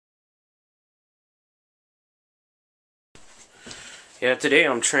Yeah, today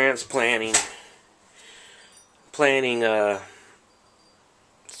I'm transplanting, planting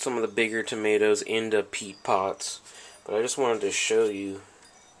some of the bigger tomatoes into peat pots. But I just wanted to show you,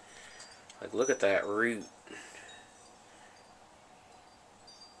 like, look at that root.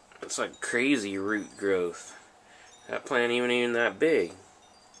 It's like crazy root growth. That plant ain't even that big.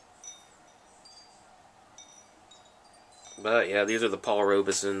 But yeah, these are the Paul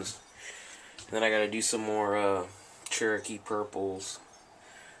Robesons. And then I gotta do some more Cherokee purples.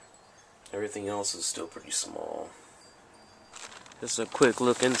 Everything else is still pretty small. Just a quick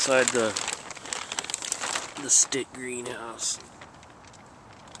look inside the stick greenhouse.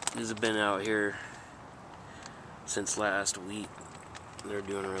 These have been out here since last week. They're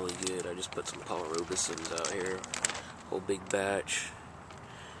doing really good. I just put some Paul Robesons out here. Whole big batch.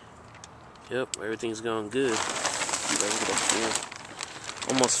 Yep, everything's going good. See if I can get up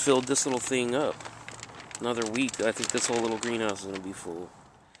here. Almost filled this little thing up. Another week, I think this whole little greenhouse is going to be full.